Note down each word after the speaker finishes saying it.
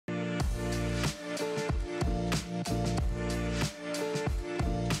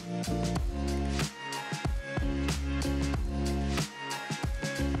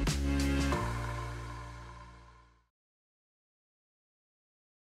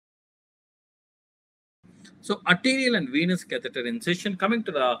So arterial and venous catheter incision, coming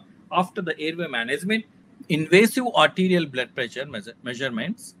to the after the airway management, invasive arterial blood pressure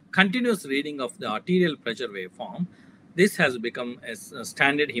measurements, continuous reading of the arterial pressure waveform. This has become a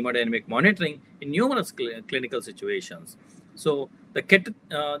standard hemodynamic monitoring in numerous clinical situations. So there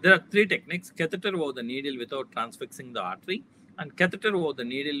are three techniques: catheter over the needle without transfixing the artery, and catheter over the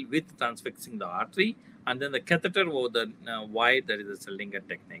needle with transfixing the artery, and then the catheter over the wire, that is the Seldinger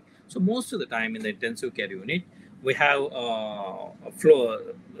technique. So most of the time in the intensive care unit, we have a flow,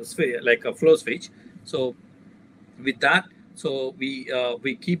 like a flow switch. So with that, so we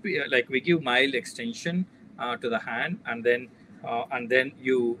keep we give mild extension to the hand, and then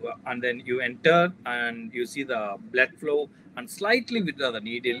you enter and you see the blood flow, and slightly withdraw the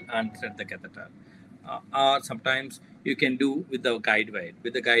needle and thread the catheter. Or sometimes you can do with the guide wire.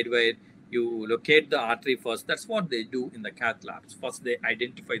 With the guide wire, you locate the artery first. That's what they do in the cath labs. First, they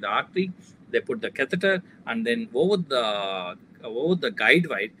identify the artery, they put the catheter, and then over the guide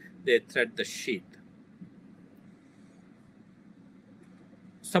wire, they thread the sheath.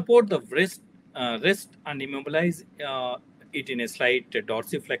 Support the wrist and immobilize it in a slight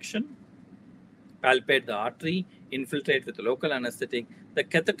dorsiflexion. Palpate the artery, infiltrate with local anesthetic. The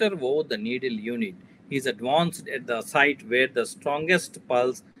catheter over the needle unit is advanced at the site where the strongest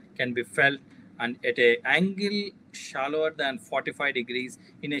pulse can be felt, and at an angle shallower than 45 degrees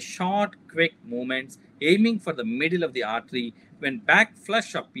in a short, quick movements, aiming for the middle of the artery. When back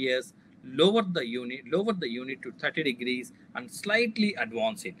flush appears, lower the unit to 30 degrees and slightly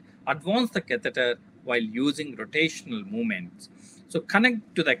advance it. Advance the catheter while using rotational movements. So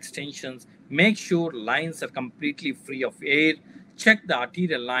connect to the extensions, make sure lines are completely free of air, check the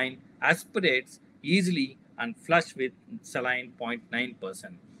arterial line, aspirates easily and flush with saline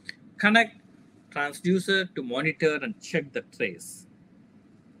 0.9%. Connect transducer to monitor and check the trace.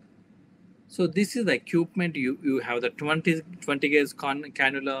 So this is the equipment. You have the 20 gauge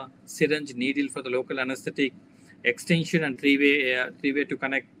cannula, syringe, needle for the local anesthetic, extension and three-way to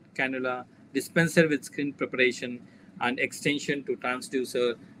connect cannula, dispenser with screen preparation, and extension to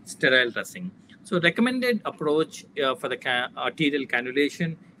transducer, sterile dressing. So recommended approach for the arterial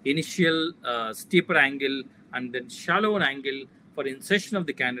cannulation: initial steeper angle and then shallower angle for insertion of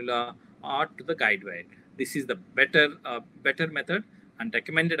the cannula or to the guide wire. This is the better method and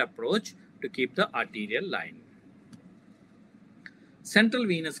recommended approach to keep the arterial line. Central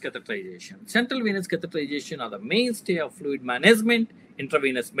venous catheterization. Central venous catheterization are the mainstay of fluid management,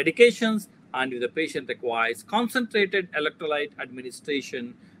 intravenous medications, and if the patient requires concentrated electrolyte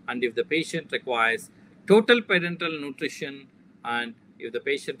administration, and if the patient requires total parenteral nutrition, and if the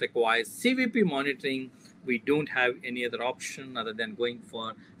patient requires CVP monitoring, we don't have any other option other than going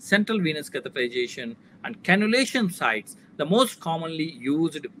for central venous catheterization. And cannulation sites, the most commonly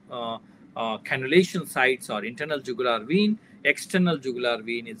used cannulation sites are internal jugular vein, external jugular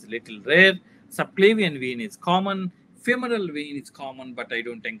vein is little rare, subclavian vein is common, femoral vein is common, but I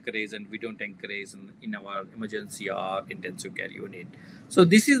don't encourage, and we don't encourage in our emergency or intensive care unit. So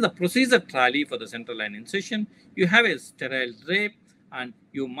this is the procedure trolley for the central line incision. You have a sterile drape, and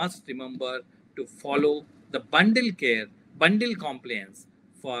you must remember to follow the bundle care, bundle compliance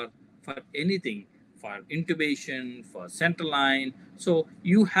for anything, for intubation, for central line. So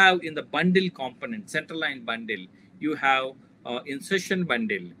you have in the bundle component, central line bundle, you have insertion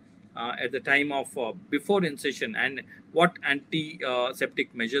bundle at the time of before incision, and what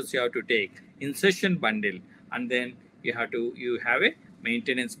antiseptic measures you have to take, insertion bundle, and then you have a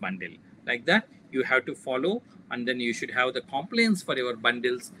maintenance bundle. Like that you have to follow, and then you should have the compliance for your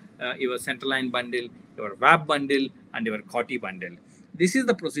bundles, your central line bundle, your VAP bundle, and your COTI bundle. This is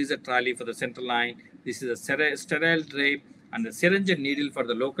the procedure trolley for the central line. This is a sterile drape, and the syringe and needle for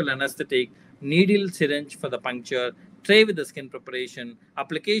the local anesthetic, needle syringe for the puncture, tray with the skin preparation,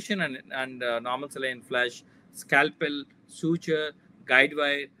 application and normal saline flush, scalpel, suture, guide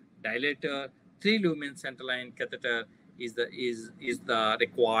wire, dilator, 3 lumen central line catheter is the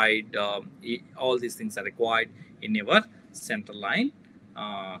required. All these things are required in your central line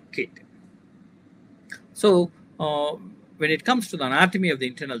kit. So when it comes to the anatomy of the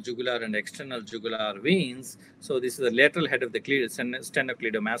internal jugular and external jugular veins, so this is the lateral head of the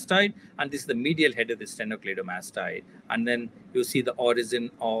sternocleidomastoid, and this is the medial head of the sternocleidomastoid. And then you see the origin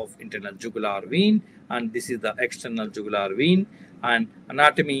of internal jugular vein, and this is the external jugular vein. And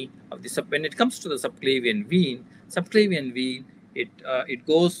anatomy of the when it comes to the subclavian vein, it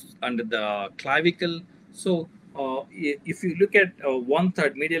goes under the clavicle. So if you look at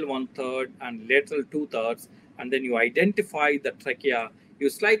 1/3, medial 1/3 and lateral 2/3, and then you identify the trachea, you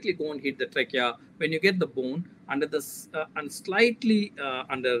slightly go and hit the trachea. When you get the bone under the and slightly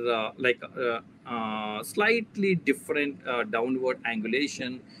under slightly different downward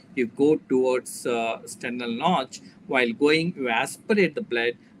angulation, you go towards sternal notch. While going, you aspirate the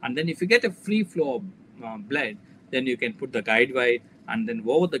blood, and then if you get a free flow of blood, then you can put the guide wire, and then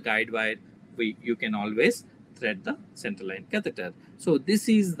over the guide wire, you can always thread the central line catheter. So this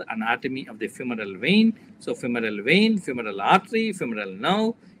is the anatomy of the femoral vein. So femoral vein, femoral artery, femoral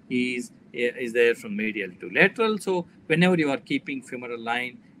nerve is there from medial to lateral. So whenever you are keeping femoral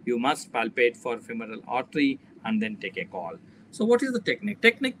line, you must palpate for femoral artery and then take a call. So what is the technique?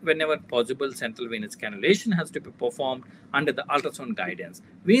 Technique, whenever possible, central venous cannulation has to be performed under the ultrasound guidance.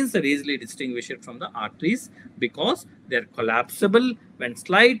 Veins are easily distinguished from the arteries because they are collapsible when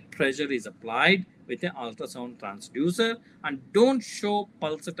slight pressure is applied with an ultrasound transducer, and don't show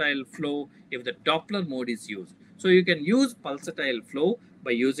pulsatile flow if the Doppler mode is used. So you can use pulsatile flow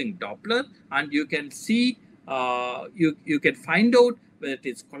by using Doppler, and you can see, you can find out whether it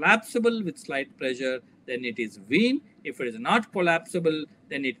is collapsible with slight pressure, then it is vein. If it is not collapsible,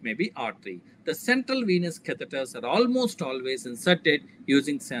 then it may be artery. The central venous catheters are almost always inserted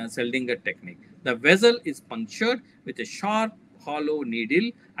using Seldinger technique. The vessel is punctured with a sharp hollow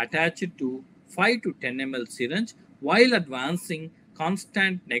needle attached to 5 to 10 ml syringe. While advancing,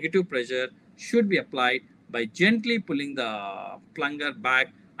 constant negative pressure should be applied by gently pulling the plunger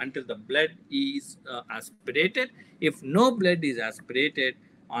back until the blood is aspirated. If no blood is aspirated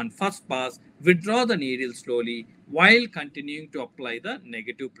on first pass, withdraw the needle slowly while continuing to apply the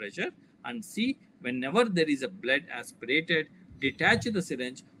negative pressure, and see whenever there is a blood aspirated, detach the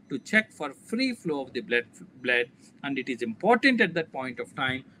syringe to check for free flow of the blood, and it is important at that point of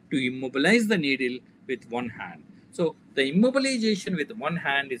time to immobilize the needle with one hand. So the immobilization with one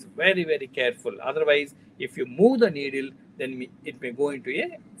hand is very, very careful. Otherwise, if you move the needle, then it may go into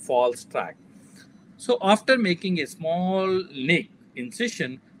a false track. So after making a small nick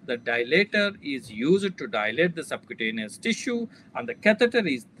incision, the dilator is used to dilate the subcutaneous tissue, and the catheter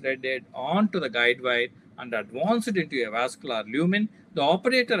is threaded onto the guide wire and advanced into a vascular lumen. The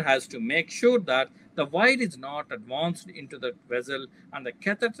operator has to make sure that the wire is not advanced into the vessel, and the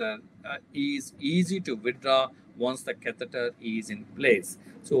catheter is easy to withdraw once the catheter is in place.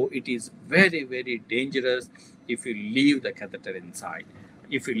 So it is very, very dangerous if you leave the catheter inside,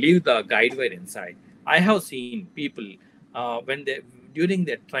 if you leave the guide wire inside. I have seen people when they during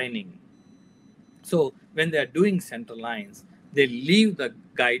their training. So when they are doing central lines, they leave the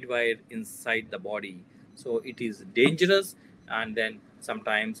guide wire inside the body. So it is dangerous, and then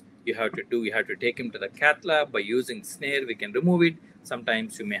sometimes you have to take him to the cath lab by using snare. We can remove it.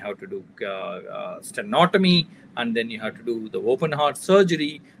 Sometimes you may have to do sternotomy, and then you have to do the open heart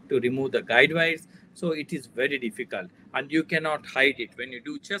surgery to remove the guide wires. So it is very difficult, and you cannot hide it. When you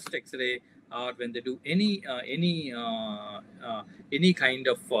do chest X-ray, or when they do any kind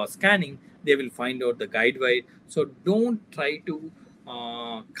of scanning, they will find out the guide wire. So don't try to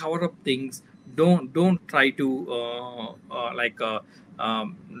cover up things. Don't try to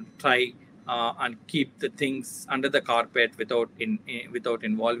try and keep the things under the carpet without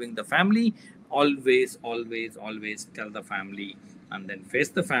involving the family. Always tell the family, and then face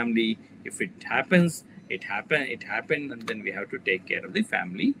the family. If it happens, it happened, and then we have to take care of the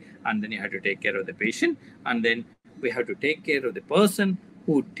family, and then you have to take care of the patient, and then we have to take care of the person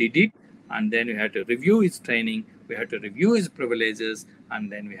who did it, and then we have to review his training, we have to review his privileges,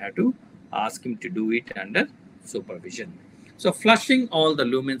 and then we have to ask him to do it under supervision. So flushing all the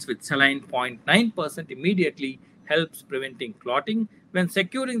lumens with saline 0.9% immediately helps preventing clotting. When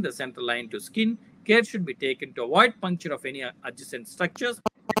securing the central line to skin, care should be taken to avoid puncture of any adjacent structures.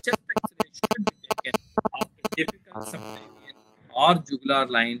 Chest X-ray should be taken after difficult subclavian or jugular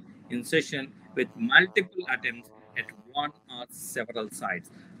line incision with multiple attempts at one or several sites.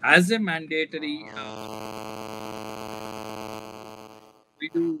 As a mandatory, we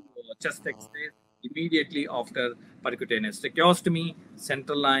do chest X-rays immediately after percutaneous tracheostomy,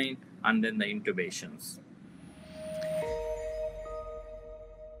 central line, and then the intubations.